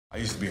I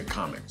used to be a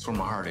comic. That's where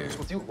my heart is.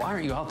 Well, dude, why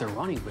aren't you out there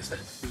running with it?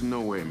 There's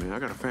no way, man. I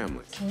got a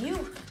family. Can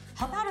you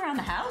help out around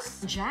the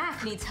house?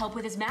 Jack needs help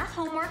with his math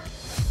homework.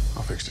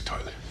 I'll fix the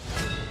toilet.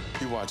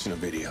 You're watching a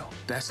video.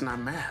 That's not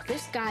math.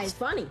 This guy is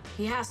funny.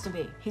 He has to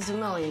be. He's a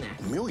millionaire.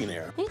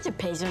 Millionaire? Nature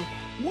pays him.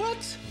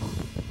 What?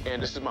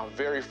 And this is my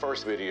very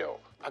first video.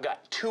 I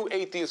got 2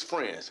 atheist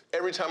friends.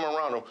 Every time I'm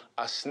around them,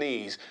 I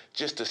sneeze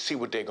just to see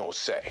what they're gonna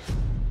say.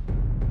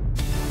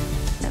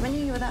 Never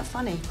knew you were that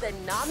funny. The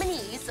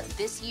nominees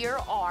this year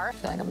are... I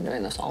feel like I'm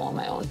doing this all on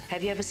my own.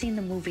 Have you ever seen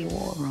the movie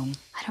War Room?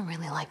 I don't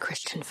really like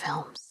Christian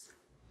films.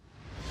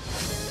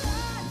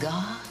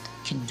 God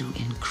can do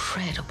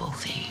incredible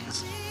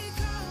things.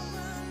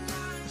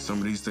 Some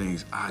of these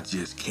things I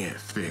just can't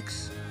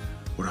fix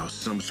without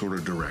some sort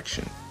of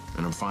direction.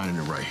 And I'm finding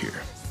it right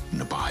here in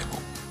the Bible.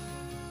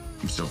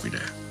 I'm Selfie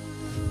Dad.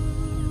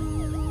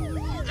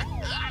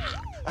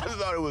 I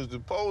thought it was the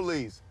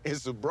police.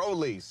 It's the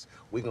brolice.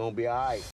 We gonna be all right.